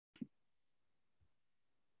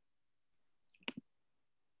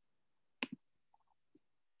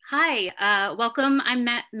Hi, welcome. I'm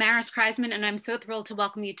Maris Kreisman, and I'm so thrilled to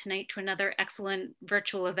welcome you tonight to another excellent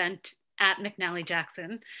virtual event at McNally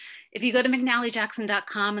Jackson. If you go to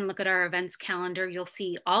mcnallyjackson.com and look at our events calendar, you'll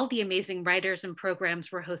see all the amazing writers and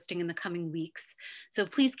programs we're hosting in the coming weeks. So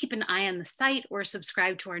please keep an eye on the site or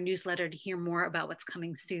subscribe to our newsletter to hear more about what's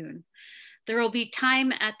coming soon. There will be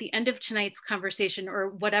time at the end of tonight's conversation, or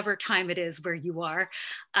whatever time it is where you are,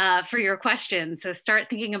 for your questions. So start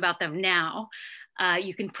thinking about them now.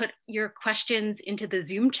 You can put your questions into the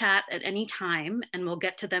Zoom chat at any time, and we'll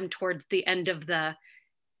get to them towards the end of the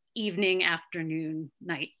evening, afternoon,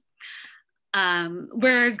 night.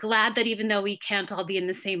 We're glad that even though we can't all be in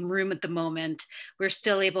the same room at the moment, we're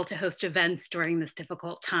still able to host events during this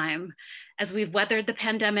difficult time. As we've weathered the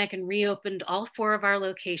pandemic and reopened all 4 of our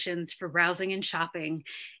locations for browsing and shopping,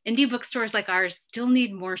 indie bookstores like ours still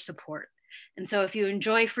need more support. And so if you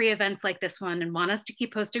enjoy free events like this one and want us to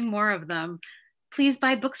keep hosting more of them, please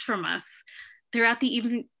buy books from us. Throughout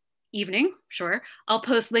the evening, sure, I'll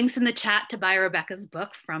post links in the chat to buy Rebecca's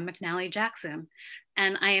book from McNally Jackson.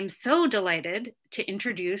 And I am so delighted to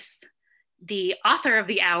introduce the author of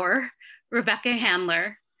the hour. Rebecca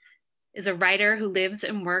Handler is a writer who lives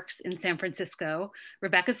and works in San Francisco.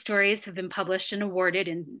 Rebecca's stories have been published and awarded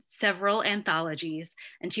in several anthologies,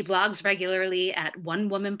 and she blogs regularly at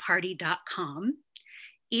onewomanparty.com.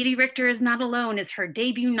 Edie Richter is Not Alone is her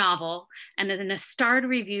debut novel, and in a starred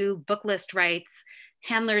review, Booklist writes,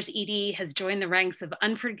 Handler's Edie has joined the ranks of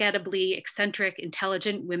unforgettably eccentric,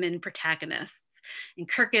 intelligent women protagonists. And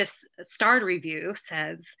Kirkus' starred review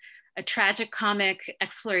says, a tragic comic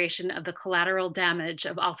exploration of the collateral damage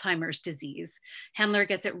of Alzheimer's disease. Handler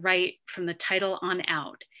gets it right from the title on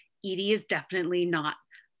out. Edie is definitely not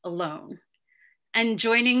alone. And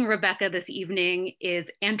joining Rebecca this evening is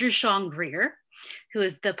Sean Greer, who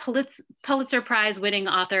is the Pulitzer Prize-winning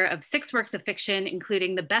author of 6 works of fiction,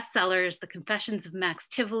 including the bestsellers, The Confessions of Max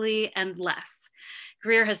Tivoli and Less.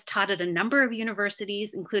 Greer has taught at a number of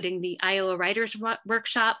universities, including the Iowa Writers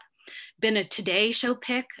Workshop, been a Today Show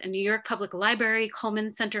pick, a New York Public Library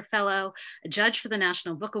Coleman Center Fellow, a judge for the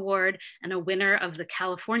National Book Award, and a winner of the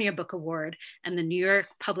California Book Award and the New York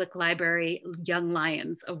Public Library Young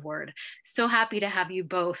Lions Award. So happy to have you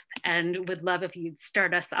both, and would love if you'd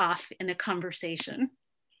start us off in a conversation.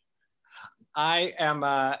 I am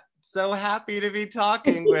so happy to be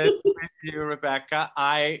talking with you, Rebecca.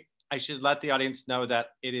 I should let the audience know that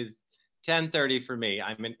it is 10:30 for me.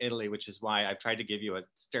 I'm in Italy, which is why I've tried to give you a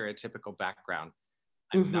stereotypical background.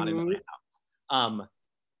 I'm not in my house.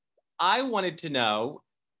 I wanted to know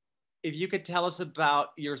if you could tell us about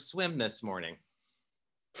your swim this morning.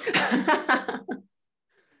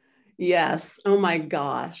 Yes. Oh my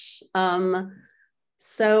gosh.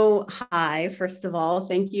 So hi, first of all,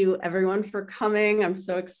 thank you everyone for coming. I'm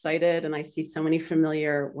so excited, and I see so many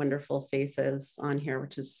familiar, wonderful faces on here,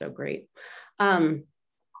 which is so great.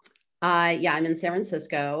 I'm in San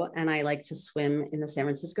Francisco, and I like to swim in the San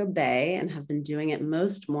Francisco Bay and have been doing it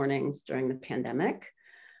most mornings during the pandemic.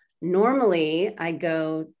 Normally, I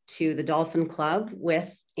go to the Dolphin Club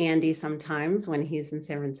with Andy sometimes when he's in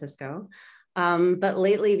San Francisco. But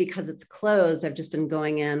lately, because it's closed, I've just been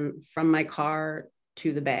going in from my car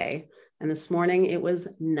to the bay. And this morning, it was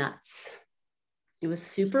nuts. It was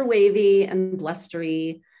super wavy and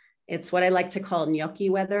blustery. It's what I like to call gnocchi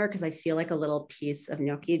weather, because I feel like a little piece of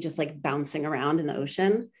gnocchi just like bouncing around in the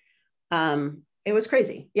ocean. It was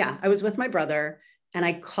crazy. Yeah, I was with my brother and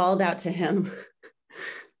I called out to him.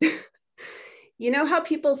 You know how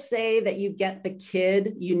people say that you get the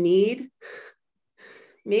kid you need?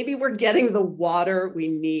 Maybe we're getting the water we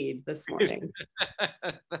need this morning.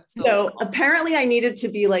 So apparently I needed to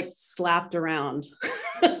be like slapped around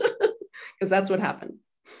because that's what happened.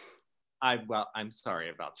 I'm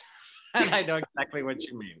sorry about that. I know exactly what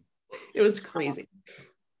you mean. It was crazy.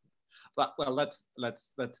 But well, let's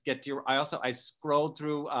get to your. I scrolled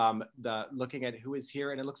through looking at who is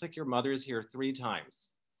here, and it looks like your mother is here 3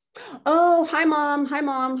 times. Oh, hi mom, hi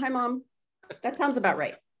mom, hi mom. That sounds about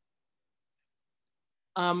right.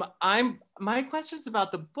 My questions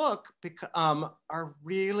about the book are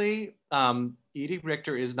really Edie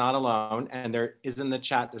Richter is Not Alone, and there is in the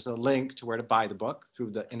chat, there's a link to where to buy the book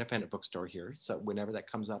through the independent bookstore here. So whenever that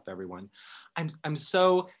comes up, everyone, I'm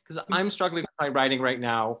so, because I'm struggling with my writing right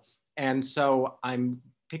now, and so I'm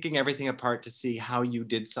picking everything apart to see how you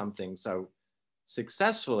did something so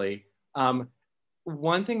successfully.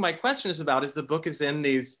 One thing my question is about is the book is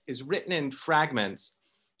written in fragments.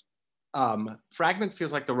 Fragment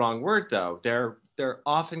feels like the wrong word though. They're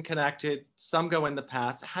often connected. Some go in the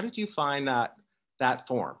past. How did you find that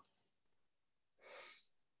form?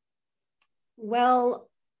 Well,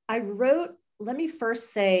 I wrote let me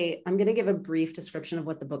first say, I'm going to give a brief description of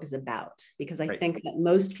what the book is about, because I Right. think that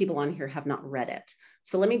most people on here have not read it.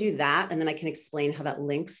 So let me do that, and then I can explain how that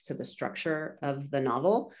links to the structure of the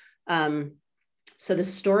novel. So the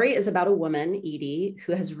story is about a woman, Edie,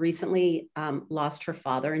 who has recently lost her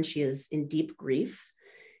father, and she is in deep grief.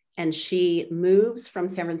 And she moves from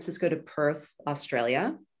San Francisco to Perth,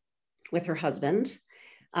 Australia, with her husband,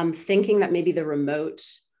 thinking that maybe the remote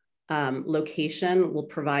location will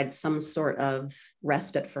provide some sort of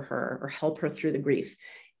respite for her or help her through the grief.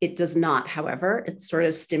 It does not, however. It sort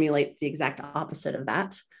of stimulates the exact opposite of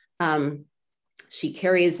that. She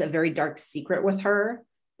carries a very dark secret with her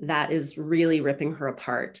that is really ripping her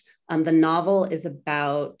apart. The novel is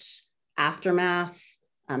about aftermath,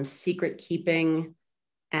 secret keeping,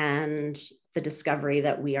 and the discovery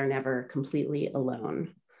that we are never completely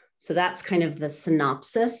alone. So that's kind of the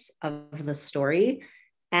synopsis of the story.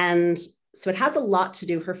 And so it has a lot to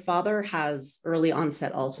do. Her father has early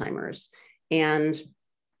onset Alzheimer's, and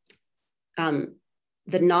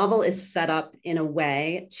the novel is set up in a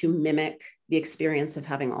way to mimic the experience of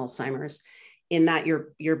having Alzheimer's, in that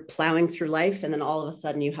you're plowing through life and then all of a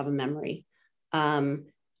sudden you have a memory. And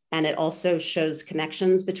it also shows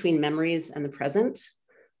connections between memories and the present.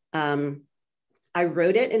 I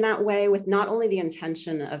wrote it in that way with not only the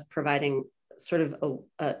intention of providing sort of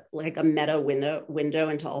like a meta window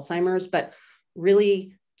into Alzheimer's, but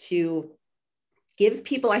really to give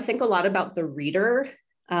people, I think, a lot about the reader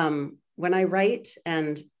when I write,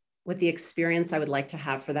 and what the experience I would like to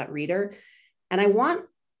have for that reader. And I want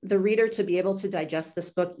the reader to be able to digest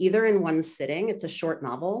this book either in one sitting, it's a short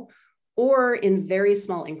novel, or in very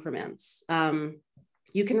small increments.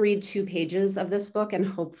 You can read 2 pages of this book, and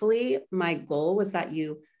hopefully my goal was that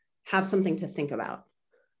you have something to think about.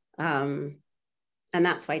 And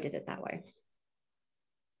that's why I did it that way.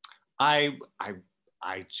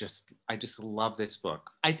 I just love this book.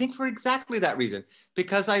 I think for exactly that reason,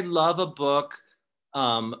 because I love a book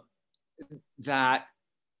that,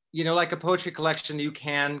 you know, like a poetry collection, you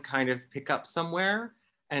can kind of pick up somewhere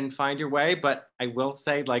and find your way. But I will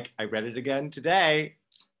say, like, I read it again today,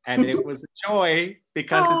 and it was a joy,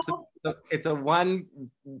 because it's a one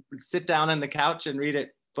sit down on the couch and read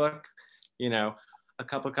it book, you know, a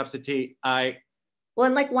couple of cups of tea. Well,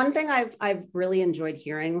 and like one thing I've really enjoyed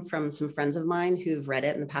hearing from some friends of mine who've read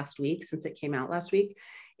it in the past week since it came out last week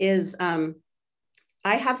is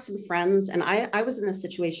I have some friends, and I was in this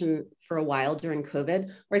situation for a while during COVID,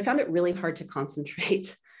 where I found it really hard to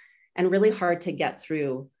concentrate and really hard to get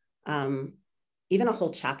through even a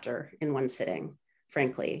whole chapter in one sitting,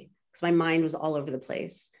 frankly, because my mind was all over the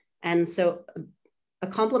place. And so a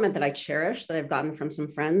compliment that I cherish that I've gotten from some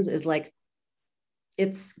friends is like,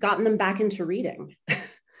 it's gotten them back into reading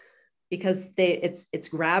because it's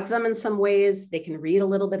grabbed them in some ways. They can read a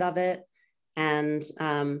little bit of it, and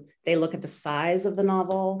they look at the size of the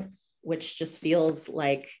novel, which just feels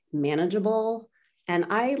like manageable. And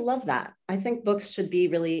I love that. I think books should be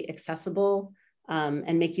really accessible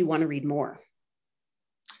and make you want to read more.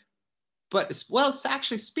 But, well,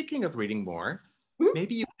 actually, speaking of reading more,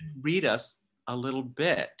 maybe you can read us a little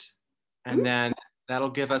bit, and then that'll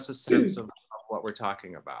give us a sense of what we're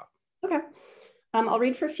talking about. Okay. I'll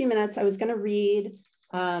read for a few minutes. I was going to read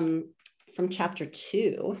from chapter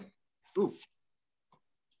 2,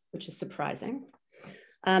 which is surprising.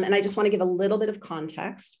 And I just want to give a little bit of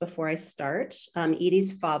context before I start.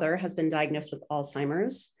 Edie's father has been diagnosed with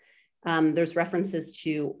Alzheimer's. There's references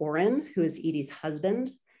to Oren, who is Edie's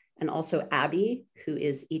husband, and also Abby, who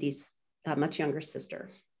is Edie's much younger sister.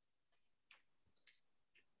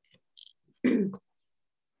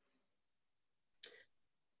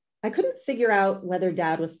 I couldn't figure out whether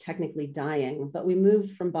Dad was technically dying, but we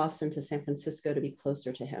moved from Boston to San Francisco to be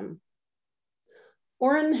closer to him.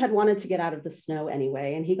 Oren had wanted to get out of the snow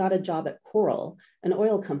anyway, and he got a job at Coral, an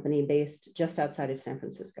oil company based just outside of San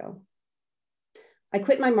Francisco. I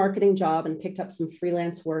quit my marketing job and picked up some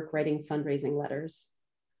freelance work writing fundraising letters.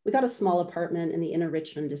 We got a small apartment in the inner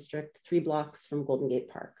Richmond district, 3 blocks from Golden Gate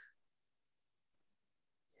Park.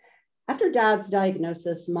 After Dad's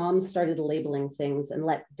diagnosis, Mom started labeling things and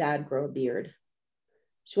let Dad grow a beard.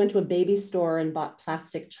 She went to a baby store and bought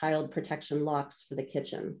plastic child protection locks for the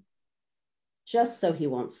kitchen. "Just so he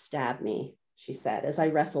won't stab me," she said, as I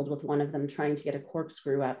wrestled with one of them, trying to get a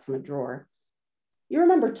corkscrew out from a drawer. "You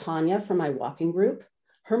remember Tanya from my walking group?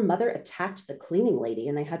 Her mother attacked the cleaning lady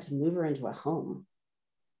and they had to move her into a home."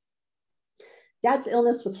 Dad's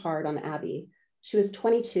illness was hard on Abby. She was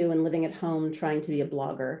 22 and living at home trying to be a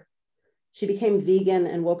blogger. She became vegan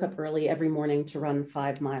and woke up early every morning to run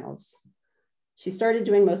 5 miles. She started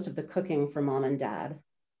doing most of the cooking for Mom and Dad.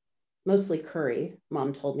 Mostly curry,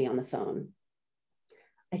 Mom told me on the phone.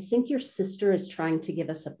 I think your sister is trying to give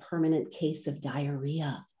us a permanent case of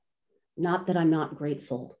diarrhea. Not that I'm not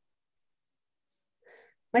grateful.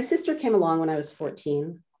 My sister came along when I was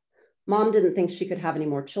 14. Mom didn't think she could have any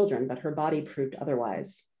more children, but her body proved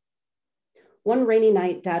otherwise. One rainy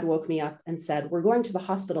night, Dad woke me up and said, "We're going to the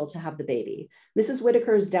hospital to have the baby. Mrs.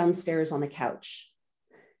 Whitaker is downstairs on the couch."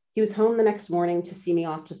 He was home the next morning to see me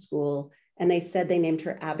off to school, and they said they named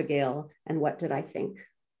her Abigail, and what did I think?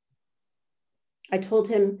 I told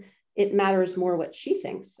him it matters more what she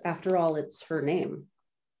thinks. After all, it's her name.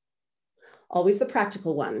 "Always the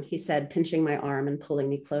practical one," he said, pinching my arm and pulling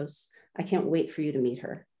me close. "I can't wait for you to meet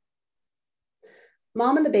her."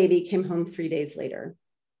 Mom and the baby came home 3 days later.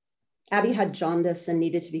 Abby had jaundice and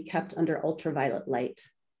needed to be kept under ultraviolet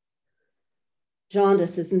light.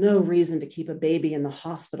 "Jaundice is no reason to keep a baby in the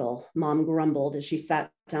hospital," Mom grumbled as she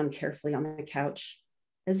sat down carefully on the couch.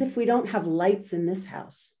 "As if we don't have lights in this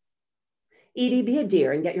house. Edie, be a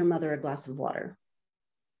dear and get your mother a glass of water."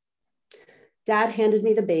 Dad handed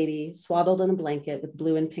me the baby, swaddled in a blanket with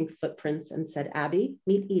blue and pink footprints, and said, "Abby,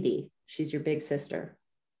 meet Edie. She's your big sister."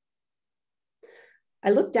 I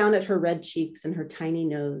looked down at her red cheeks and her tiny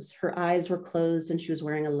nose. Her eyes were closed and she was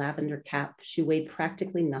wearing a lavender cap. She weighed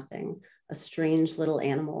practically nothing, a strange little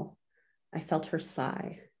animal. I felt her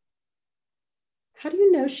sigh. "How do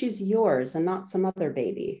you know she's yours and not some other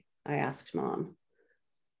baby?" I asked Mom.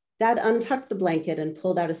 Dad untucked the blanket and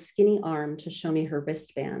pulled out a skinny arm to show me her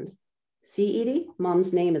wristband. "See, Edie,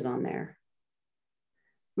 Mom's name is on there."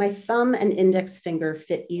 My thumb and index finger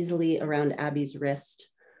fit easily around Abby's wrist.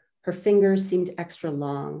 Her fingers seemed extra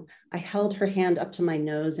long. I held her hand up to my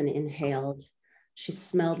nose and inhaled. She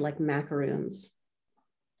smelled like macaroons.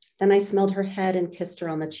 Then I smelled her head and kissed her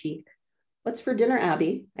on the cheek. "What's for dinner,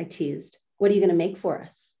 Abby?" I teased. "What are you going to make for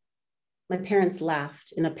us?" My parents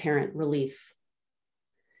laughed in apparent relief.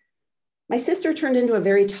 My sister turned into a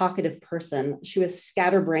very talkative person. She was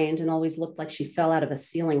scatterbrained and always looked like she fell out of a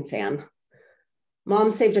ceiling fan.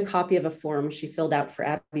 Mom saved a copy of a form she filled out for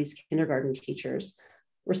Abby's kindergarten teachers.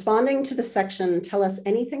 Responding to the section, "Tell us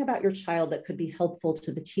anything about your child that could be helpful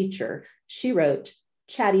to the teacher," she wrote,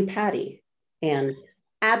 "Chatty Patty," and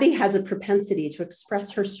 "Abby has a propensity to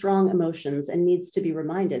express her strong emotions and needs to be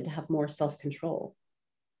reminded to have more self-control."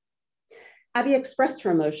 Abby expressed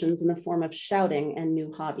her emotions in the form of shouting and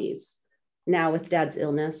new hobbies. Now, with Dad's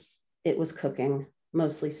illness, it was cooking,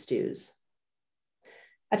 mostly stews.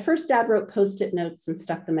 At first, Dad wrote Post-it notes and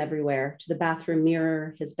stuck them everywhere, to the bathroom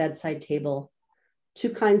mirror, his bedside table.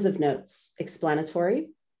 2 kinds of notes: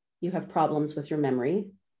 explanatory, "You have problems with your memory,"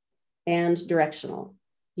 and directional,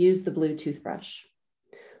 "Use the blue toothbrush."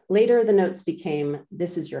 Later, the notes became,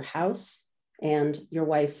 "This is your house," and "Your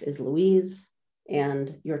wife is Louise,"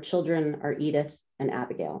 and "Your children are Edith and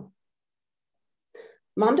Abigail."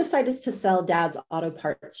 Mom decided to sell Dad's auto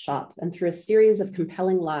parts shop, and through a series of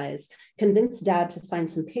compelling lies, convinced Dad to sign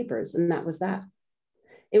some papers, and that was that.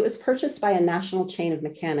 It was purchased by a national chain of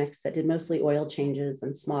mechanics that did mostly oil changes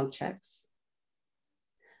and smog checks.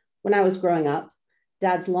 When I was growing up,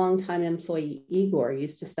 Dad's longtime employee, Igor,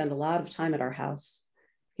 used to spend a lot of time at our house.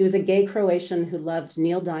 He was a gay Croatian who loved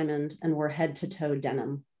Neil Diamond and wore head-to-toe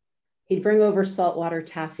denim. He'd bring over saltwater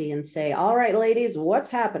taffy and say, "All right, ladies,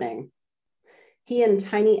 what's happening?" He and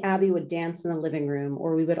tiny Abby would dance in the living room,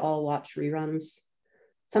 or we would all watch reruns.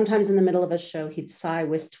 Sometimes in the middle of a show, he'd sigh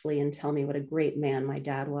wistfully and tell me what a great man my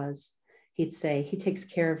dad was. He'd say, "He takes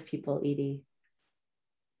care of people, Edie."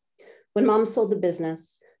 When Mom sold the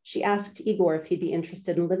business, she asked Igor if he'd be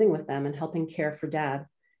interested in living with them and helping care for Dad.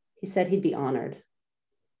 He said he'd be honored.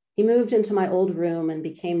 He moved into my old room and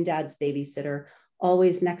became Dad's babysitter,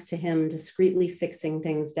 always next to him, discreetly fixing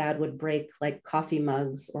things Dad would break, like coffee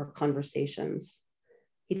mugs or conversations.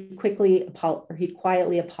 He'd quietly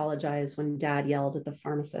apologize when Dad yelled at the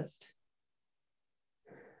pharmacist.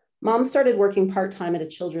 Mom started working part-time at a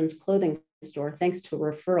children's clothing store thanks to a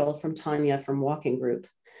referral from Tanya from Walking Group.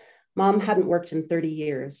 Mom hadn't worked in 30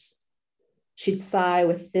 years. She'd sigh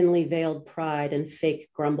with thinly veiled pride and fake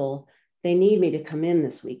grumble, "They need me to come in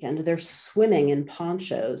this weekend. They're swimming in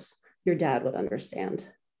ponchos." Your dad would understand.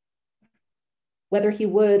 Whether he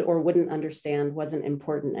would or wouldn't understand wasn't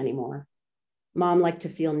important anymore. Mom liked to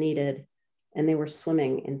feel needed, and they were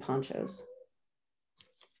swimming in ponchos.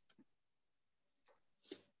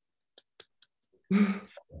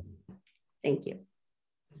 Thank you.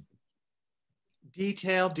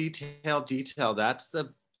 Detail, detail, detail. That's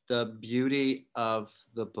the beauty of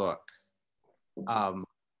the book.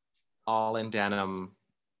 All in denim,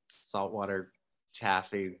 saltwater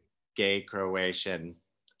taffy, gay Croatian.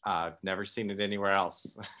 Never seen it anywhere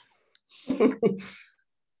else.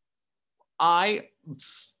 I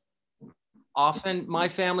often, my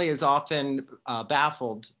family is often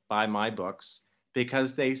baffled by my books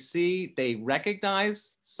because they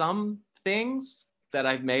recognize some things that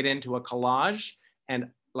I've made into a collage, and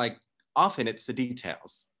like often it's the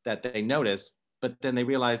details that they notice, but then they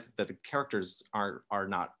realize that the characters are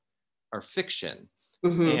fiction,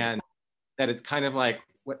 and that it's kind of like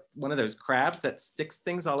one of those crabs that sticks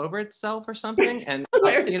things all over itself or something, and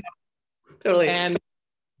you know, totally. And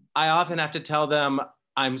I often have to tell them,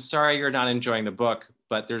 I'm sorry you're not enjoying the book,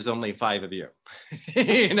 but there's only 5 of you.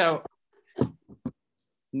 You know,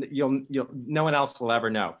 you'll no one else will ever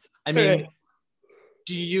know. I mean,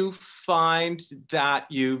 do you find that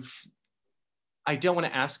I don't want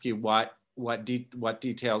to ask you what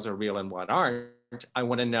details are real and what aren't. I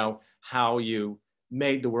want to know how you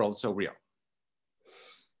made the world so real.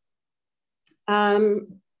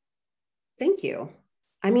 Thank you.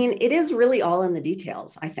 I mean, it is really all in the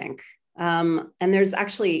details, I think. And there's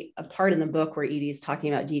actually a part in the book where Edie's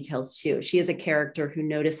talking about details too. She is a character who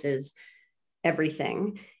notices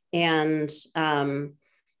everything, and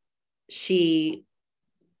she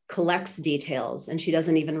collects details, and she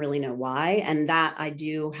doesn't even really know why. And that I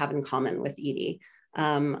do have in common with Edie.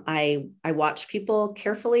 I watch people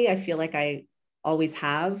carefully. I feel like I always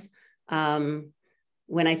have.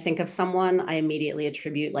 When I think of someone, I immediately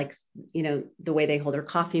attribute, like, you know, the way they hold their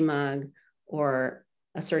coffee mug, or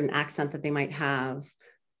a certain accent that they might have,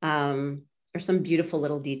 or some beautiful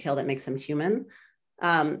little detail that makes them human.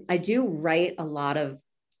 I do write a lot of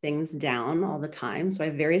things down all the time. So I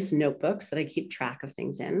have various notebooks that I keep track of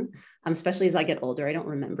things in, especially as I get older. I don't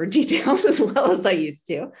remember details as well as I used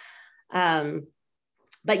to.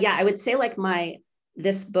 But yeah, I would say like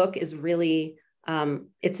this book is really,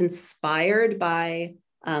 it's inspired by,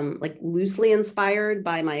 like loosely inspired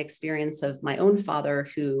by my experience of my own father,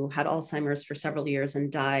 who had Alzheimer's for several years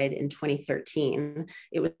and died in 2013.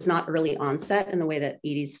 It was not early onset in the way that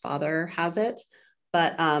Edie's father has it,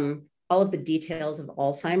 but all of the details of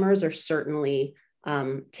Alzheimer's are certainly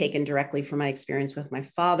taken directly from my experience with my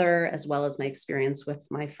father, as well as my experience with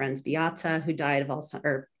my friend Beata, who died of Alzheimer's,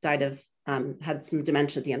 or had some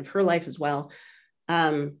dementia at the end of her life as well.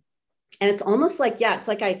 And it's almost like, yeah, it's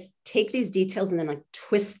like I take these details and then like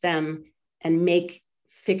twist them and make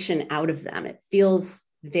fiction out of them. It feels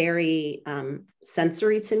very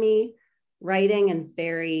sensory to me, writing, and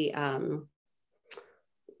very,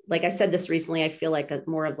 like I said this recently, I feel like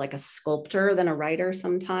more of like a sculptor than a writer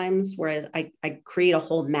sometimes, where I create a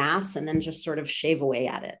whole mass and then just sort of shave away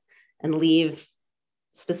at it and leave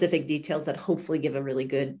specific details that hopefully give a really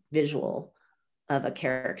good visual of a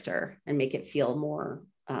character and make it feel more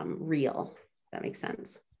real. If that makes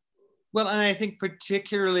sense. Well, and I think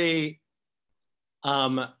particularly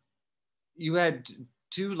you had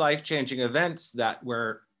 2 life-changing events that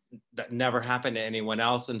never happened to anyone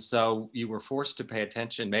else, and so you were forced to pay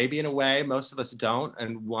attention, maybe in a way most of us don't.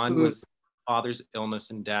 And one was father's illness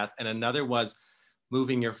and death, and another was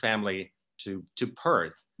moving your family to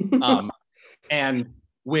Perth, and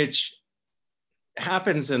which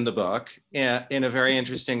happens in the book in a very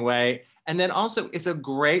interesting way. And then also is a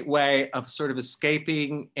great way of sort of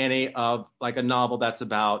escaping any of like a novel that's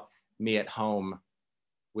about me at home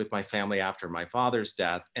with my family after my father's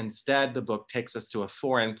death. Instead, the book takes us to a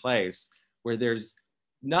foreign place where there's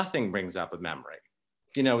nothing brings up a memory.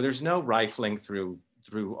 You know, there's no rifling through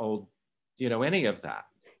old, you know, any of that.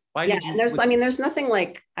 Why yeah, did you? and there's nothing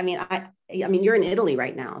like, I mean, you're in Italy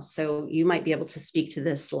right now, so you might be able to speak to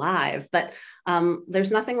this live, but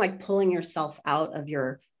there's nothing like pulling yourself out of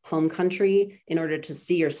your home country in order to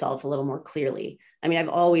see yourself a little more clearly. I mean, I've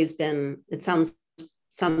always been, it sounds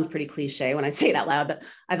pretty cliche when I say it out loud, but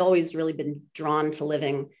I've always really been drawn to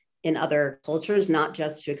living in other cultures, not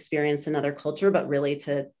just to experience another culture, but really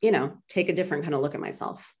to, you know, take a different kind of look at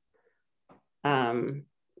myself. And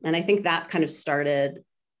I think that kind of started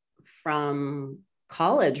from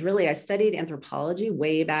college. Really, I studied anthropology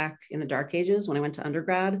way back in the dark ages when I went to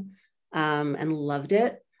undergrad, and loved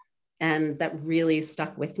it. And that really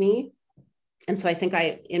stuck with me. And so I think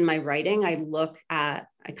in my writing, I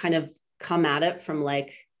kind of come at it from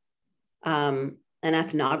like an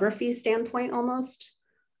ethnography standpoint almost,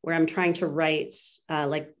 where I'm trying to write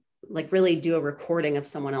like really do a recording of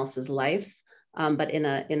someone else's life, but in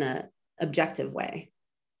a objective way.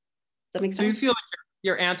 Does that make sense? So you feel like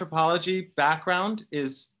your anthropology background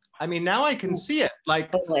is, I mean, now I can see it,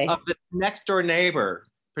 like totally. Of the next door neighbor,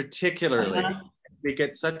 particularly. We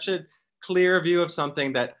get such a clear view of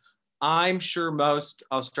something that I'm sure most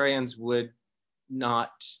Australians would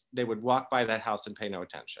not, they would walk by that house and pay no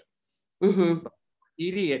attention. But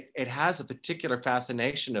Edie, it has a particular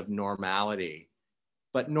fascination of normality,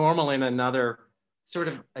 but normal in another sort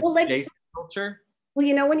of adjacent culture? Well,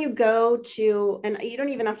 you know, when you go to, and you don't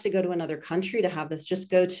even have to go to another country to have this, just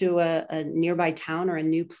go to a nearby town or a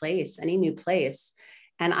new place, any new place.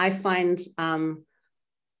 And I find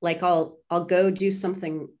like I'll go do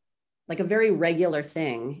something like a very regular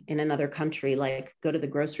thing in another country, like go to the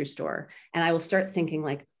grocery store, and I will start thinking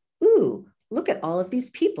like, ooh, look at all of these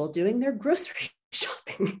people doing their grocery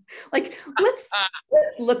shopping. Like, let's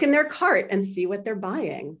look in their cart and see what they're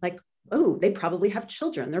buying. Like, oh, they probably have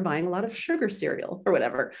children. They're buying a lot of sugar cereal or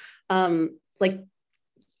whatever. Like,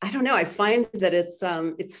 I don't know. I find that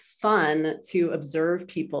it's fun to observe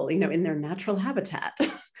people, you know, in their natural habitat,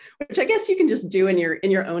 which I guess you can just do in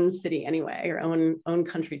your own city anyway, your own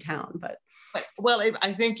country town. But well,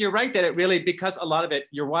 I think you're right that it really, because a lot of it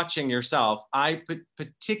you're watching yourself. I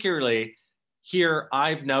particularly here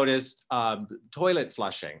I've noticed toilet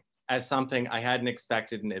flushing as something I hadn't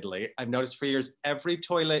expected in Italy. I've noticed for years every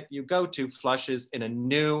toilet you go to flushes in a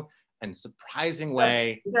new and surprising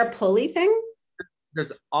way. Is there a pulley thing?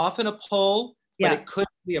 There's often a pull, but Yeah. it could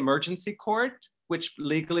be emergency cord, which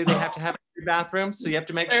legally they have to have in your bathroom. So you have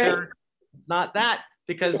to make sure not that,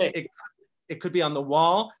 because it could be on the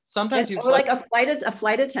wall. Sometimes you like a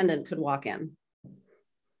flight attendant could walk in.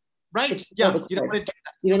 Right. Yeah. You don't want to do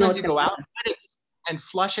that. You don't know what's you go out and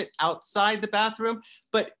flush it outside the bathroom.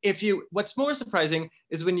 But what's more surprising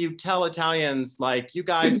is when you tell Italians, like, you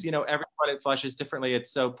guys, you know, every toilet flushes differently.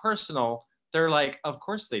 It's so personal. They're like, of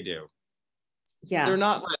course they do. Yeah. They're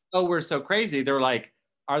not like, oh, we're so crazy. They're like,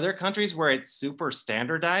 are there countries where it's super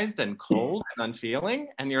standardized and cold and unfeeling?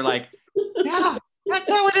 And you're like, yeah, that's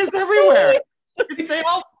how it is everywhere. They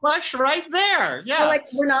all flush right there. Yeah. So like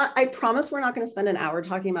I promise we're not going to spend an hour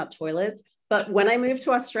talking about toilets. But when I moved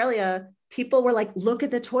to Australia, people were like, look at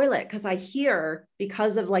the toilet. Because I hear,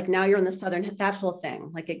 because of like, now you're in the southern, that whole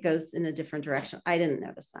thing, like it goes in a different direction. I didn't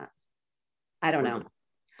notice that. I don't know.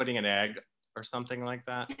 Putting an egg or something like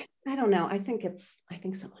that. I don't know. I think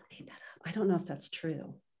someone made that up. I don't know if that's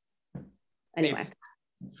true. Anyway,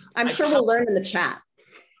 I'm sure we'll learn in the chat.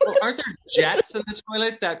 Well, aren't there jets in the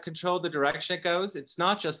toilet that control the direction it goes? It's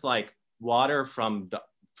not just like water from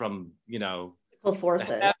you know,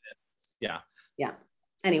 forces. Yeah. Yeah.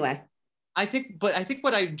 Anyway. I think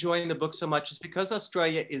what I enjoy in the book so much is because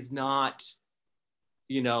Australia is not,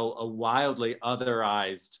 you know, a wildly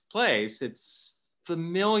otherized place. It's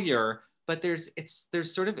familiar, but there's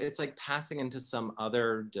sort of, it's like passing into some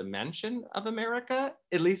other dimension of America,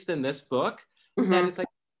 at least in this book, that it's like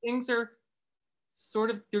things are sort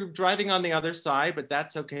of, they're driving on the other side, but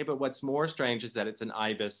that's okay. But what's more strange is that it's an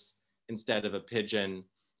ibis instead of a pigeon,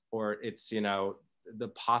 or it's, you know, the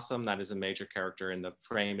possum that is a major character in the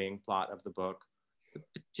framing plot of the book,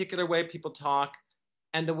 the particular way people talk,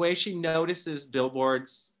 and the way she notices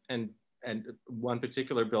billboards and one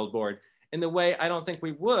particular billboard in the way I don't think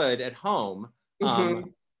we would at home.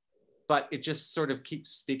 But it just sort of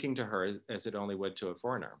keeps speaking to her as it only would to a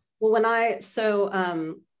foreigner. Well,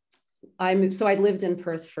 I lived in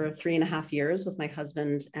Perth for 3.5 years with my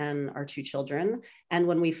husband and our 2 children. And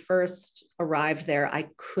when we first arrived there, I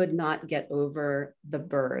could not get over the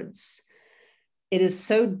birds. It is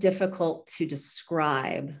so difficult to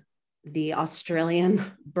describe the Australian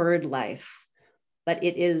bird life, but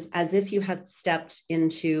it is as if you had stepped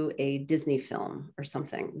into a Disney film or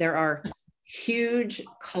something. There are huge,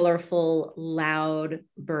 colorful, loud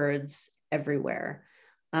birds everywhere.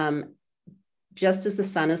 Just as the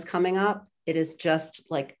sun is coming up, it is just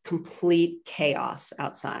like complete chaos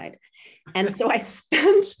outside. And so I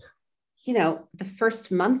spent, you know, the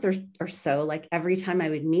first month or so, like every time I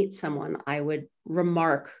would meet someone, I would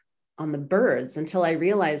remark on the birds until I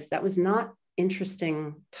realized that was not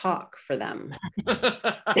interesting talk for them.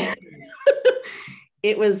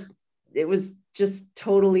 It was just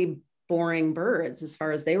totally boring birds as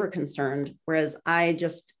far as they were concerned. Whereas I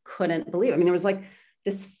just couldn't believe it. I mean, there was like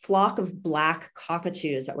this flock of black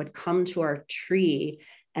cockatoos that would come to our tree,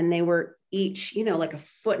 and they were each, you know, like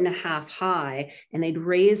 1.5 feet high, and they'd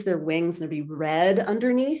raise their wings and there'd be red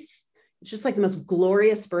underneath. It's just like the most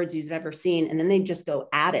glorious birds you've ever seen. And then they'd just go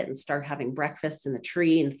at it and start having breakfast in the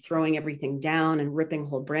tree and throwing everything down and ripping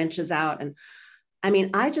whole branches out. And I mean,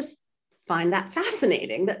 I just find that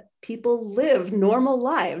fascinating that people live normal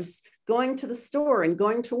lives, going to the store and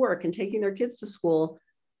going to work and taking their kids to school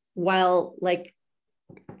while like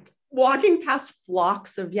walking past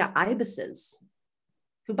flocks of ibises,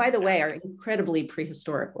 who, by the way, are incredibly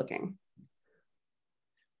prehistoric looking.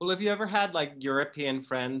 Well, have you ever had like European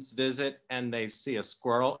friends visit and they see a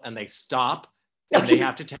squirrel and they stop and they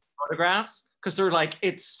have to take photographs? Because they're like,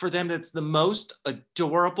 it's for them, that's the most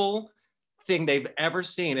adorable thing they've ever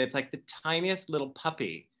seen. It's like the tiniest little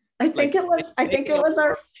puppy. I think it was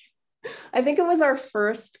I think it was our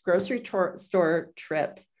first grocery store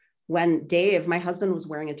trip when Dave, my husband, was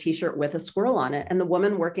wearing a t-shirt with a squirrel on it. And the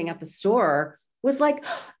woman working at the store was like,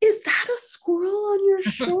 is that a squirrel on your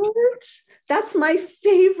shirt? That's my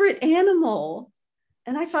favorite animal.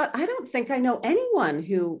 And I thought, I don't think I know anyone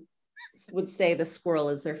who would say the squirrel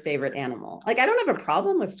is their favorite animal. Like, I don't have a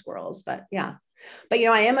problem with squirrels, but yeah. But, you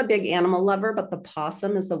know, I am a big animal lover, but the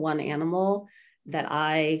possum is the one animal that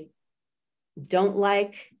I don't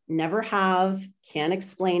like, never have, can't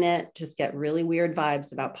explain it, just get really weird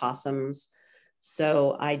vibes about possums.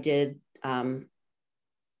 So I did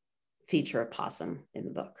feature a possum in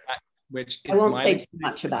the book. Which I won't say too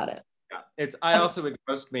much about it. I also, it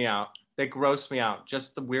grossed me out. They gross me out.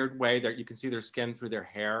 Just the weird way that you can see their skin through their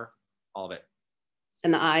hair, all of it.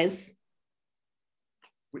 And the eyes.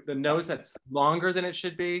 With the nose that's longer than it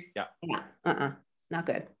should be. Yeah. Yeah. Not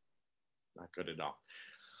good. Not good at all.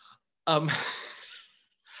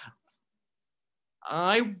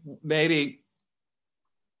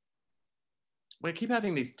 We keep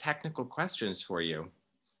having these technical questions for you.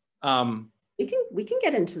 We can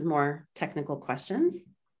get into more technical questions.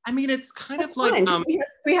 I mean, it's kind That's of like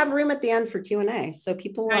we have room at the end for Q&A, so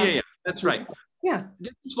people will yeah, that's right. Yeah,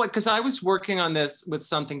 this is what, because I was working on this with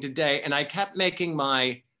something today, and I kept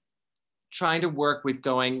trying to work with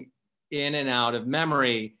going in and out of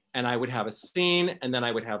memory, and I would have a scene, and then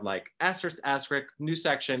I would have like asterisk, new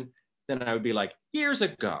section, then I would be like, years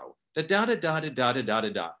ago, da da da da da da da da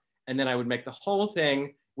da, and then I would make the whole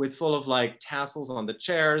thing with full of like tassels on the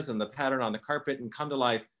chairs and the pattern on the carpet and come to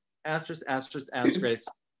life, asterisk,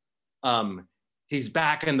 he's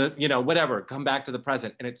back in the, whatever, come back to the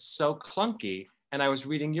present. And it's so clunky. And I was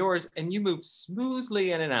reading yours and you move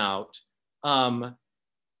smoothly in and out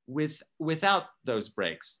without those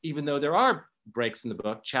breaks, even though there are breaks in the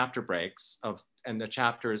book, chapter breaks and the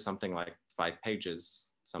chapter is something like 5 pages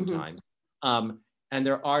sometimes. Mm-hmm. And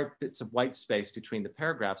there are bits of white space between the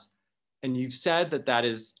paragraphs. And you've said that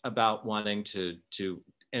is about wanting to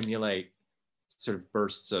emulate sort of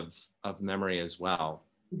bursts of memory as well.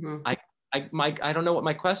 Mm-hmm. I don't know what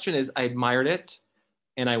my question is. I admired it,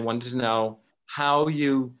 and I wanted to know how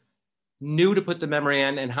you knew to put the memory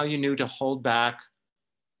in and how you knew to hold back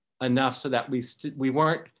enough so that we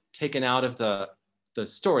weren't taken out of the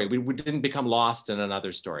story. We didn't become lost in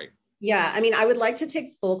another story. Yeah, I mean, I would like to take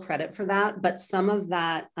full credit for that, but some of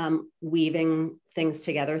that weaving things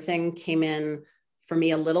together thing came in for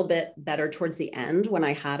me a little bit better towards the end when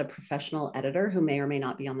I had a professional editor who may or may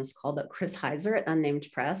not be on this call, but Chris Heiser at Unnamed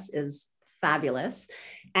Press is fabulous.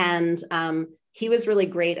 And he was really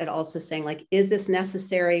great at also saying, like, is this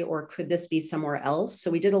necessary or could this be somewhere else? So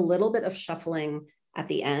we did a little bit of shuffling at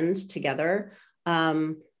the end together.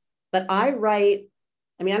 But I write,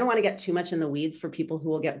 I mean, I don't want to get too much in the weeds for people who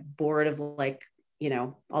will get bored of like,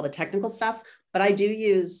 all the technical stuff, but I do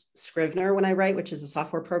use Scrivener when I write, which is a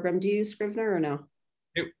software program. Do you use Scrivener or no?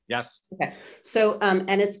 Yes. Okay. So,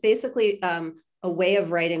 and it's basically a way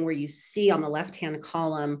of writing where you see on the left-hand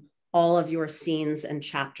column all of your scenes and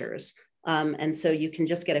chapters. And so you can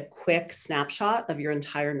just get a quick snapshot of your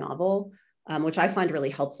entire novel, which I find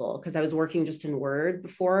really helpful because I was working just in Word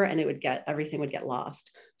before and everything would get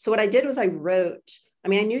lost. So what I did was I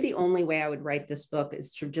knew the only way I would write this book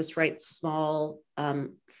is to just write small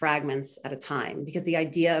fragments at a time because the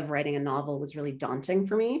idea of writing a novel was really daunting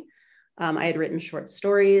for me. I had written short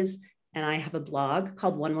stories and I have a blog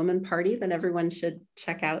called One Woman Party that everyone should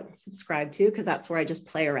check out and subscribe to because that's where I just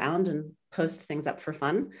play around and post things up for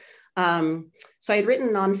fun. So I had written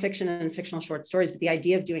nonfiction and fictional short stories, but the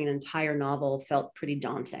idea of doing an entire novel felt pretty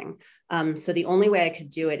daunting. So the only way I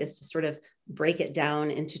could do it is to sort of break it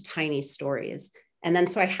down into tiny stories. And then,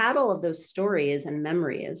 so I had all of those stories and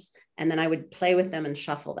memories, and then I would play with them and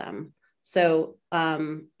shuffle them. So,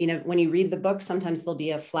 when you read the book, sometimes there'll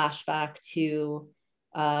be a flashback to,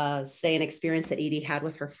 say, an experience that Edie had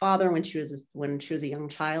with her father when she was a young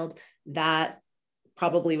child. That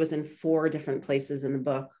probably was in 4 different places in the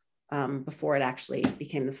book before it actually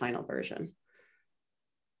became the final version.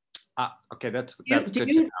 Okay, that's good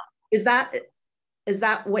to know. Is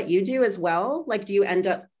that what you do as well? Like, do you end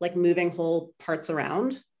up like moving whole parts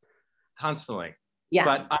around? Constantly. Yeah.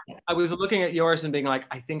 But I was looking at yours and being like,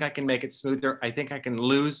 I think I can make it smoother. I think I can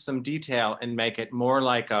lose some detail and make it more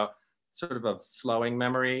like a sort of a flowing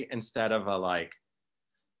memory instead of a like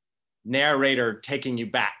narrator taking you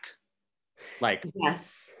back. Like,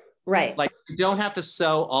 yes, right. Like you don't have to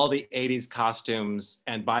sew all the 80s costumes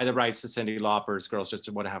and buy the rights to Cyndi Lauper's Girls Just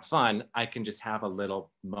Want to Have Fun. I can just have a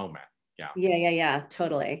little moment. Yeah,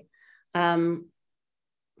 totally.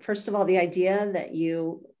 First of all, the idea that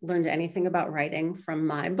you learned anything about writing from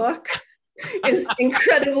my book is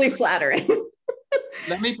incredibly flattering.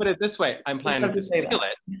 Let me put it this way. I'm planning to steal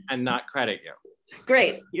it and not credit you.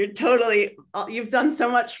 Great. You've done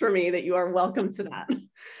so much for me that you are welcome to that.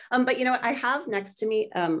 But you know what? I have next to me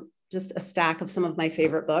just a stack of some of my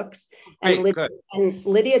favorite books. And, and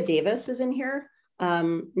Lydia Davis is in here.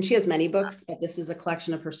 And she has many books, but this is a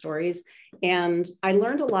collection of her stories. And I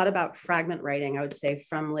learned a lot about fragment writing, I would say,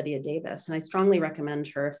 from Lydia Davis. And I strongly recommend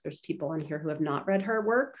her if there's people in here who have not read her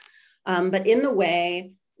work. But in the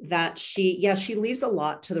way that she leaves a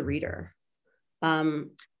lot to the reader.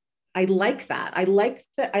 I like that. I like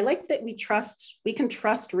that we can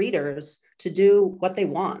trust readers to do what they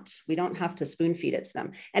want. We don't have to spoon feed it to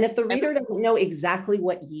them. And if the reader doesn't know exactly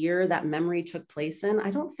what year that memory took place in, I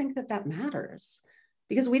don't think that matters,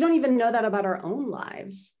 because we don't even know that about our own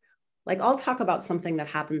lives. Like, I'll talk about something that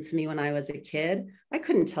happened to me when I was a kid. I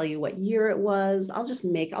couldn't tell you what year it was. I'll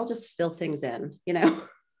just fill things in, you know?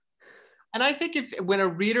 And I think when a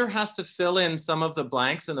reader has to fill in some of the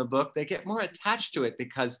blanks in a book, they get more attached to it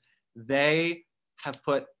because they have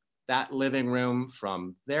put that living room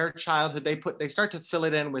from their childhood. They start to fill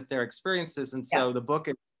it in with their experiences. And so the book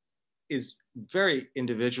is very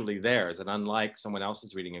individually theirs and unlike someone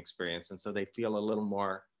else's reading experience. And so they feel a little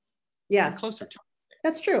more closer to it.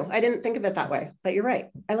 That's true. I didn't think of it that way, but you're right.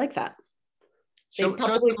 I like that. They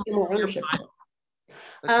probably feel more ownership.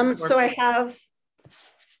 So I have,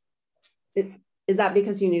 is that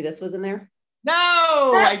because you knew this was in there? No,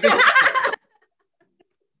 I didn't.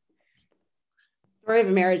 Story of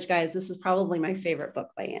a Marriage, guys. This is probably my favorite book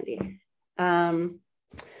by Andy.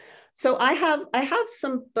 So I have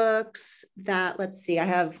some books that, let's see, I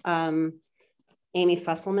have Amy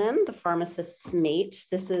Fusselman, The Pharmacist's Mate.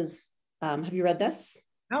 This is, have you read this?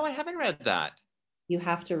 No, I haven't read that. You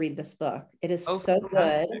have to read this book. It is so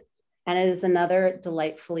good. And it is another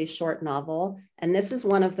delightfully short novel. And this is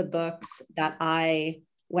one of the books that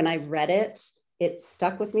when I read it, it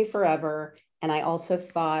stuck with me forever. And I also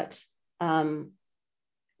thought,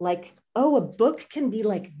 like, oh, a book can be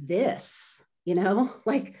like this, you know,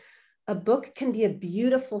 like a book can be a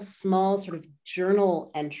beautiful, small sort of journal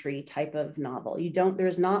entry type of novel.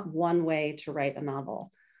 There's not one way to write a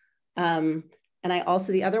novel. And I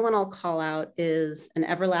also, the other one I'll call out is An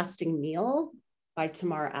Everlasting Meal by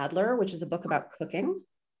Tamar Adler, which is a book about cooking.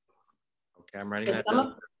 Okay, I'm writing that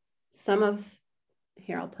down.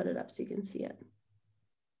 Here, I'll put it up so you can see it.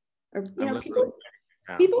 Or, you know, people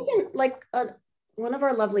can, like, one of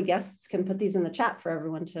our lovely guests can put these in the chat for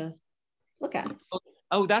everyone to look at.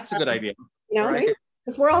 Oh, that's a good idea. You know what I mean?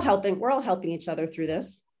 Because we're all helping each other through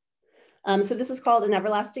this. So this is called An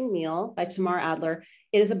Everlasting Meal by Tamar Adler.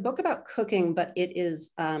 It is a book about cooking, but it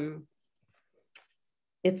is,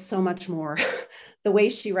 it's so much more. The way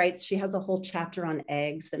she writes, she has a whole chapter on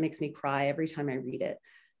eggs that makes me cry every time I read it.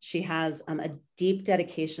 She has a deep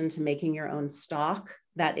dedication to making your own stock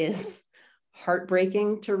that is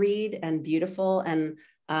heartbreaking to read and beautiful. And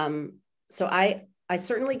so I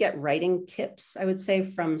certainly get writing tips, I would say,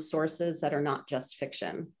 from sources that are not just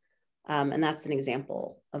fiction. And that's an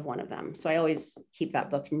example of one of them. So I always keep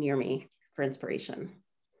that book near me for inspiration.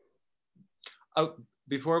 Oh,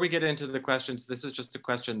 before we get into the questions, this is just a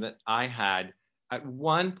question that I had. At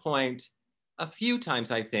one point, a few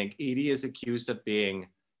times, I think, Edie is accused of being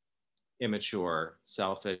immature,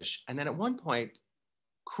 selfish, and then at one point,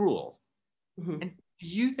 cruel. Mm-hmm. And do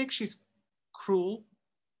you think she's cruel?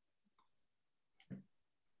 I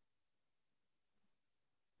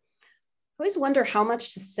always wonder how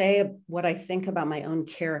much to say what I think about my own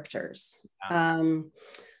characters. Yeah.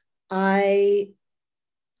 I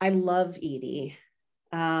love Edie.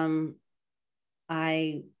 I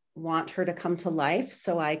want her to come to life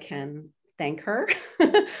so I can thank her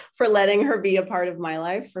for letting her be a part of my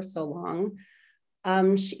life for so long.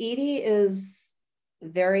 Edie is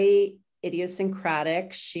very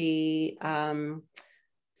idiosyncratic. She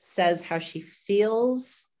says how she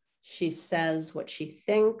feels. She says what she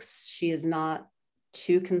thinks. She is not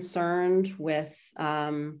too concerned with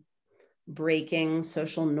breaking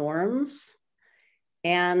social norms.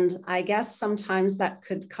 And I guess sometimes that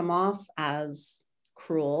could come off as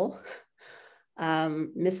cruel,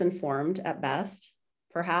 misinformed at best,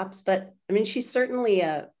 perhaps. But I mean, she's certainly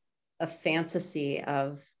a fantasy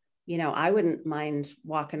of, you know, I wouldn't mind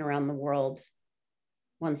walking around the world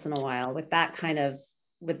once in a while with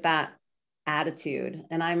that attitude.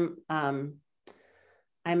 And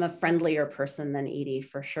I'm a friendlier person than Edie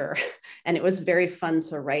for sure. And it was very fun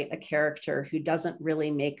to write a character who doesn't really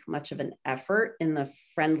make much of an effort in the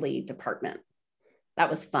friendly department. That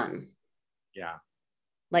was fun. Yeah.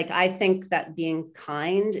 Like, I think that being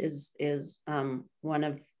kind is one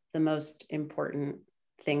of the most important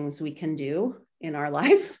things we can do in our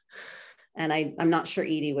life. And I'm not sure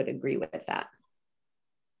Edie would agree with that.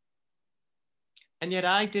 And yet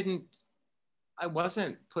I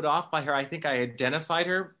wasn't put off by her. I think I identified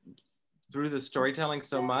her through the storytelling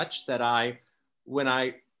so much that when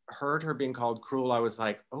I heard her being called cruel, I was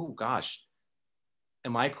like, oh gosh,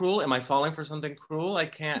 am I cruel? Am I falling for something cruel? I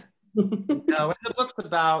can't. No, and the book's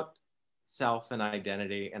about self and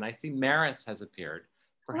identity. And I see Maris has appeared,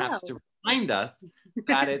 perhaps to remind us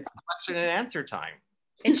that it's question and answer time.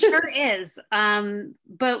 It sure is.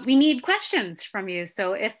 But we need questions from you.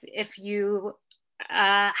 So if you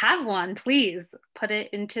have one, please put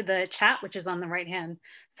it into the chat, which is on the right-hand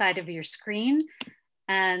side of your screen,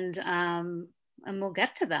 and we'll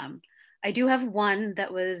get to them. I do have one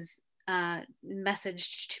that was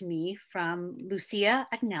messaged to me from Lucia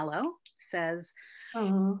Agnello. Says,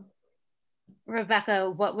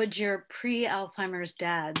 Rebecca, what would your pre-Alzheimer's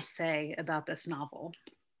dad say about this novel?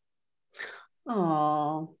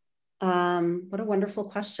 Oh, what a wonderful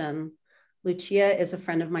question. Lucia is a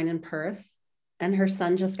friend of mine in Perth, and her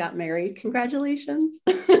son just got married. Congratulations.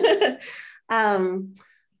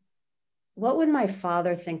 What would my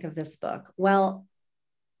father think of this book? Well,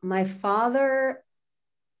 my father,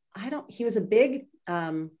 he was a big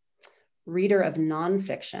reader of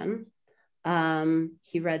nonfiction.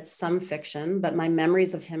 He read some fiction, but my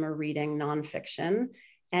memories of him are reading nonfiction.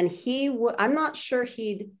 And I'm not sure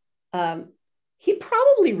he'd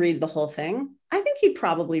probably read the whole thing. I think he'd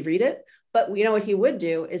probably read it, but you know what he would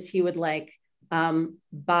do is he would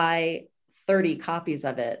buy 30 copies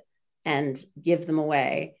of it and give them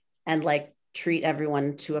away and treat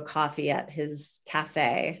everyone to a coffee at his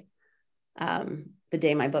cafe the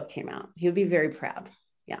day my book came out. He would be very proud.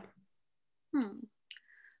 Yeah.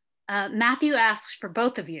 Matthew asks for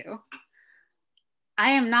both of you.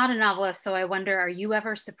 I am not a novelist, so I wonder, are you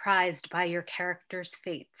ever surprised by your characters'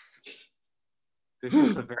 fates? This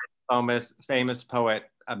is the very famous poet,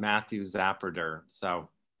 Matthew Zapruder. So.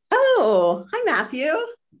 Oh, hi, Matthew.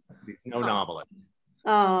 He's no novelist.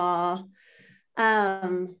 Oh,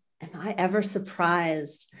 am I ever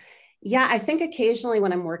surprised? Yeah, I think occasionally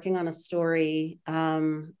when I'm working on a story,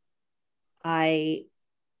 I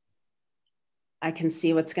can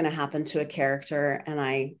see what's going to happen to a character,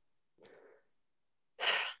 and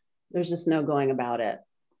there's just no going about it.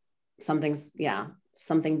 Something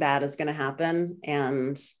bad is going to happen,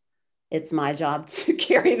 and it's my job to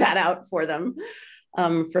carry that out for them,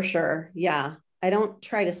 for sure. Yeah, I don't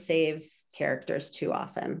try to save characters too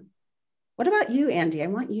often. What about you, Andy? I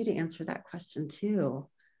want you to answer that question too.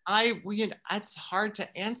 It's hard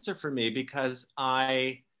to answer for me because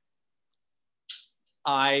I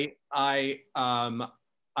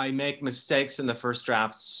make mistakes in the first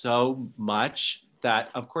draft so much that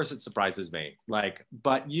of course it surprises me.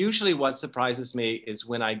 But usually what surprises me is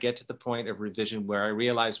when I get to the point of revision where I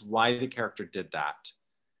realize why the character did that.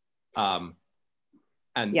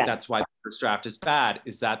 That's why the first draft is bad,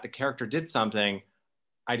 is that the character did something,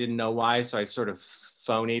 I didn't know why, so I sort of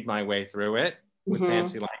phonied my way through it with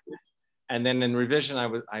fancy language. And then in revision,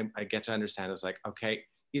 I get to understand. I was like, okay,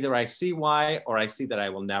 either I see why, or I see that I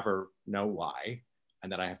will never know why,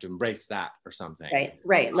 and that I have to embrace that or something.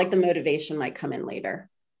 Right. Like the motivation might come in later.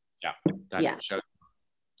 Yeah. Shows.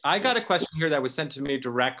 I got a question here that was sent to me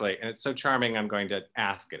directly, and it's so charming. I'm going to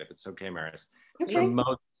ask it if it's okay, Maris. Okay. It's from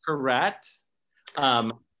Moses Correct.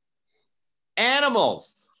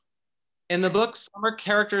 Animals. In the book, some are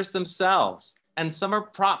characters themselves, and some are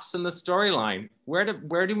props in the storyline. Where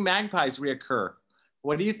do magpies reoccur?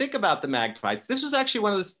 What do you think about the magpies? This was actually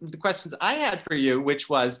one of the questions I had for you, which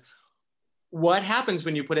was, what happens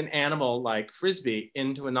when you put an animal like Frisbee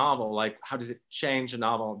into a novel? How does it change a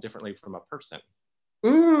novel differently from a person?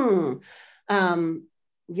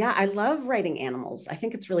 Yeah, I love writing animals. I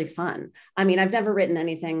think it's really fun. I mean, I've never written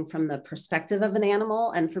anything from the perspective of an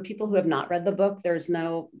animal. And for people who have not read the book,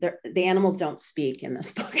 the animals don't speak in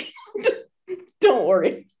this book. Don't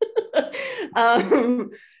worry.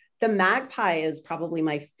 The magpie is probably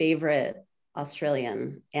my favorite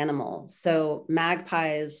Australian animal. So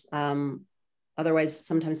magpies, otherwise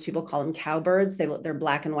sometimes people call them cowbirds. They're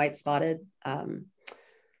black and white spotted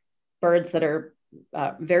birds that are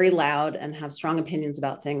very loud and have strong opinions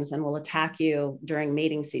about things and will attack you during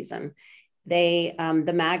mating season. The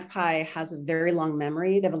magpie has a very long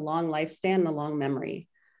memory. They have a long lifespan and a long memory.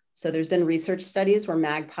 So there's been research studies where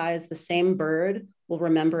magpies, the same bird, will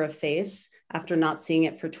remember a face after not seeing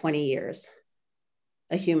it for 20 years.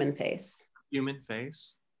 A human face. Human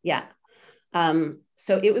face? Yeah.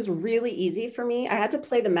 So it was really easy for me. I had to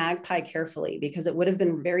play the magpie carefully because it would have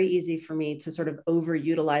been very easy for me to sort of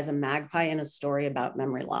overutilize a magpie in a story about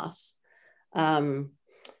memory loss.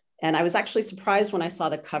 And I was actually surprised when I saw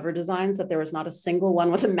the cover designs that there was not a single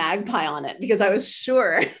one with a magpie on it, because I was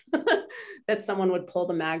sure that someone would pull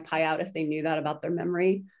the magpie out if they knew that about their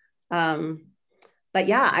memory. But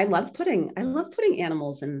yeah, I love putting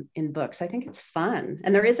animals in books. I think it's fun.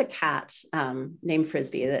 And there is a cat named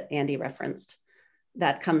Frisbee that Andy referenced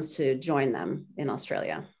that comes to join them in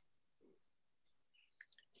Australia.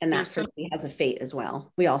 And that Frisbee has a fate as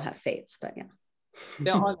well. We all have fates, but yeah.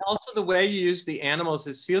 Also the way you use the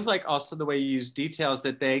animals feels like also the way you use details,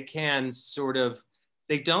 that they can sort of,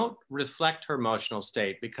 they don't reflect her emotional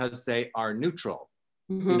state because they are neutral,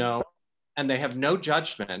 you know, and they have no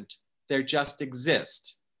judgment. They just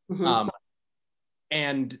exist.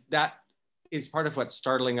 And that is part of what's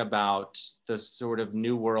startling about the sort of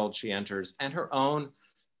new world she enters, and her own,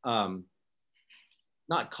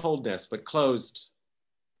 not coldness, but closed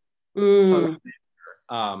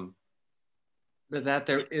that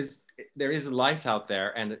there is life out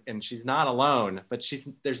there, and she's not alone, but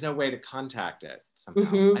there's no way to contact it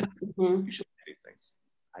somehow. We should say these things.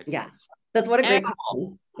 Yeah, that's what a great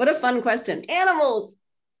question. What a fun question. Animals.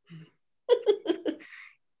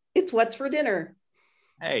 It's what's for dinner.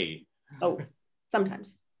 Hey. Oh,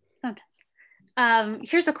 sometimes.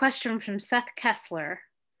 Here's a question from Seth Kessler.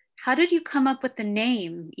 How did you come up with the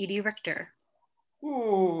name Edie Richter?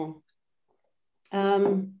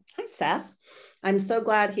 Hi, Seth. I'm so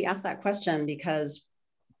glad he asked that question, because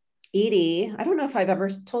Edie, I don't know if I've ever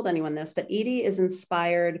told anyone this, but Edie is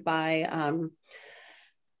inspired by,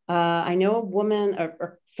 I know a woman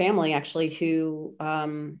or family actually who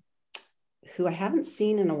I haven't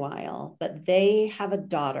seen in a while, but they have a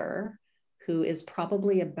daughter who is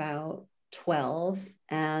probably about 12,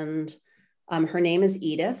 and her name is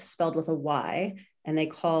Edith, spelled with a Y, and they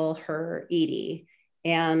call her Edie.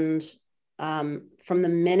 And from the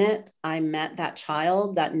minute I met that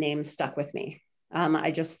child, that name stuck with me.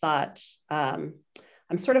 I just thought, I'm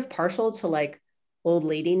sort of partial to like old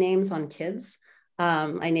lady names on kids.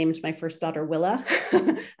 I named my first daughter Willa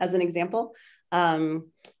as an example.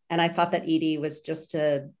 And I thought that Edie was just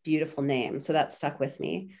a beautiful name. So that stuck with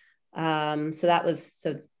me.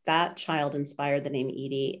 So that child inspired the name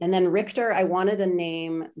Edie. And then Richter, I wanted a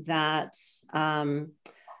name that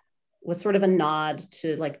was sort of a nod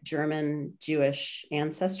to like German Jewish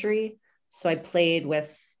ancestry. So I played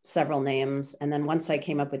with several names. And then once I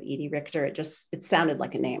came up with Edie Richter, it sounded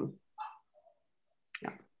like a name.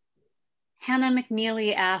 Yeah. Hannah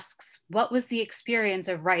McNally asks, what was the experience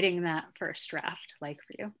of writing that first draft like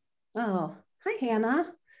for you? Oh, hi,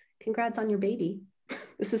 Hannah. Congrats on your baby.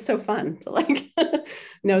 This is so fun to like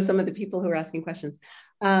know some of the people who are asking questions.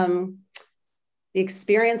 The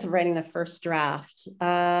experience of writing the first draft,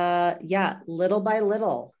 yeah, little by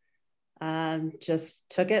little, just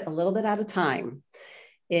took it a little bit at a time.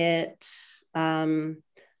 I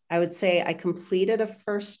would say I completed a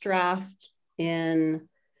first draft in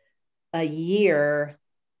a year,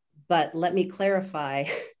 but let me clarify,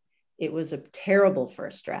 it was a terrible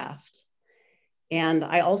first draft. And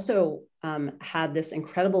I also had this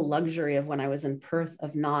incredible luxury of when I was in Perth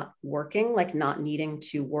of not working, like not needing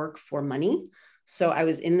to work for money. So I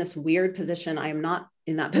was in this weird position. I am not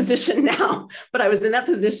in that position now, but I was in that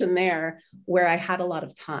position there where I had a lot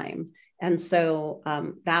of time. And so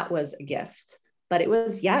that was a gift. But it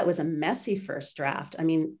was a messy first draft. I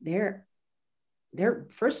mean, their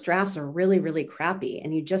first drafts are really, really crappy.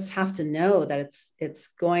 And you just have to know that it's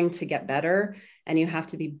going to get better. And you have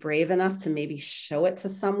to be brave enough to maybe show it to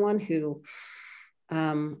someone who,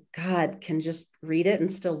 God, can just read it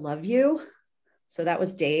and still love you. So that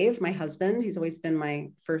was Dave, my husband. He's always been my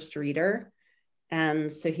first reader.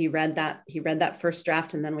 And so he read that first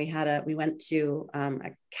draft. And then we went to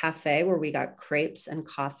a cafe where we got crepes and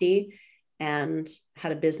coffee and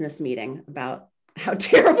had a business meeting about how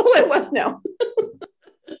terrible it was. No.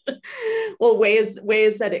 Well, ways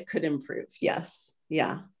that it could improve. Yes.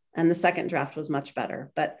 Yeah. And the second draft was much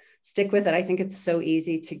better, but stick with it. I think it's so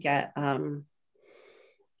easy to get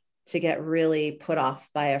really put off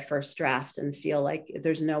by a first draft and feel like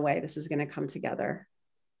there's no way this is going to come together.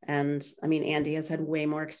 And I mean, Andy has had way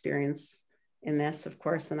more experience in this, of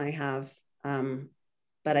course, than I have.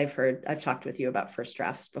 But I've talked with you about first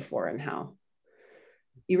drafts before and how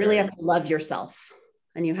you really have to love yourself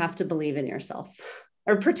and you have to believe in yourself,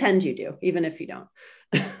 or pretend you do, even if you don't.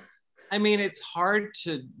 I mean, it's hard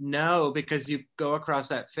to know because you go across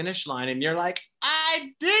that finish line and you're like,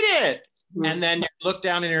 I did it. Mm-hmm. And then you look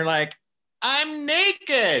down and you're like, I'm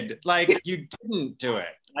naked. Like you didn't do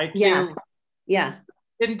it. Like you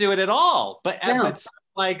didn't do it at all. But it's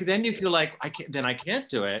like, then you feel like I can't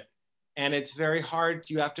do it. And it's very hard.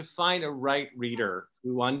 You have to find a right reader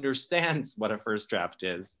who understands what a first draft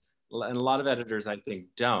is. And a lot of editors, I think,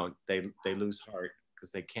 don't. They lose heart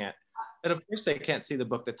because they can't. And of course, they can't see the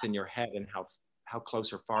book that's in your head and how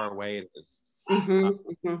close or far away it is.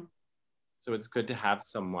 So it's good to have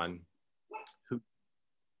someone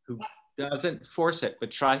who doesn't force it,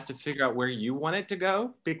 but tries to figure out where you want it to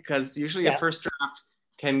go, because usually a first draft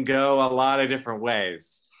can go a lot of different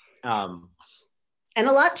ways. And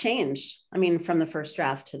a lot changed, I mean, from the first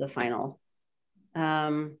draft to the final.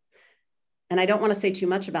 And I don't want to say too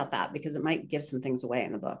much about that because it might give some things away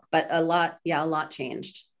in the book, but a lot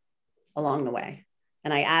changed along the way.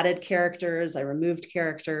 And I added characters, I removed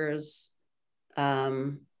characters,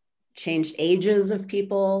 changed ages of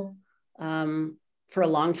people. For a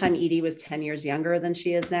long time, Edie was 10 years younger than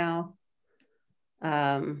she is now.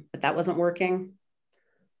 But that wasn't working.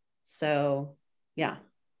 So, yeah.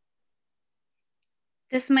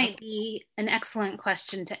 This might be an excellent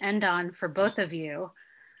question to end on for both of you.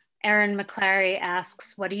 Erin McClary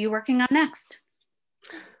asks, what are you working on next?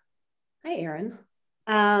 Hi, Erin.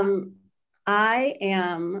 I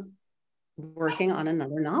am working on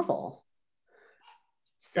another novel.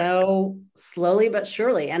 So slowly but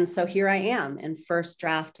surely. And so here I am in first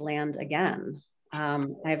draft land again. I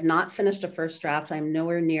have not finished a first draft. I'm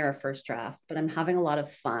nowhere near a first draft, but I'm having a lot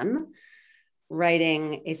of fun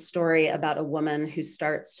writing a story about a woman who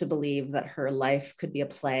starts to believe that her life could be a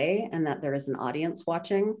play and that there is an audience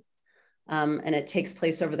watching. And it takes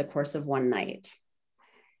place over the course of one night.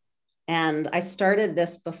 And I started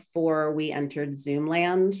this before we entered Zoom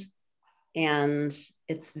land. And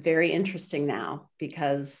it's very interesting now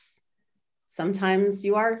because sometimes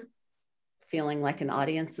you are feeling like an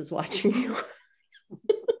audience is watching you.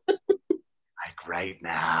 Like right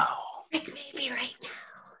now. Like maybe right now.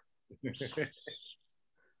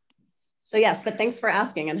 So yes, but thanks for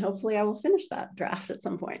asking. And hopefully I will finish that draft at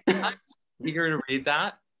some point. I'm eager to read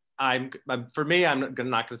that. For me, I'm not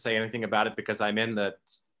going to say anything about it because I'm in the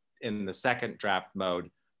second draft mode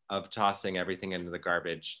of tossing everything into the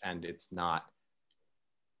garbage, and it's not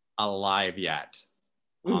alive yet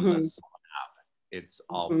on the slab. It's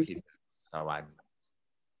all pieces. So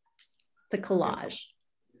it's a collage.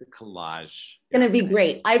 The collage. It's gonna be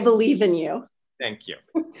great. I believe in you. Thank you.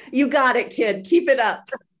 You got it, kid. Keep it up.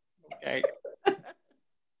 Okay.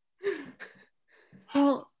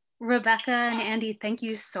 Well, Rebecca and Andy, thank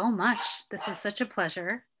you so much. This was such a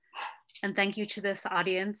pleasure. And thank you to this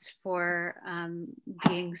audience for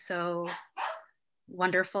being so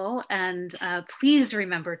wonderful. And please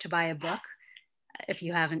remember to buy a book if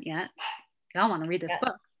you haven't yet. Y'all want to read this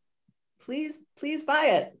book. Please buy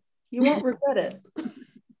it. You won't regret it.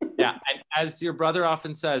 Yeah, and as your brother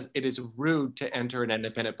often says, it is rude to enter an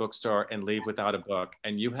independent bookstore and leave without a book.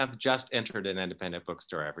 And you have just entered an independent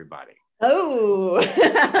bookstore, everybody. Oh,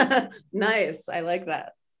 nice. I like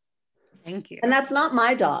that. Thank you. And that's not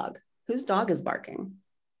my dog. Whose dog is barking?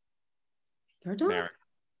 Your dog? Mary.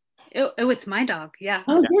 Oh, it's my dog. Yeah.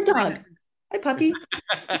 Oh, your dog. Hi, puppy.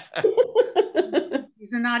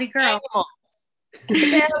 She's a naughty girl.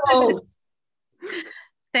 Animals.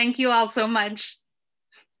 Thank you all so much.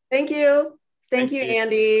 Thank you. Thank you,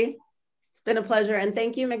 Andy. It's been a pleasure. And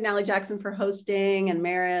thank you, McNally Jackson, for hosting, and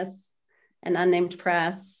Maris and Unnamed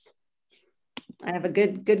Press. I have a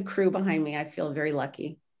good crew behind me. I feel very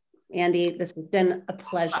lucky. Andy, this has been a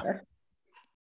pleasure.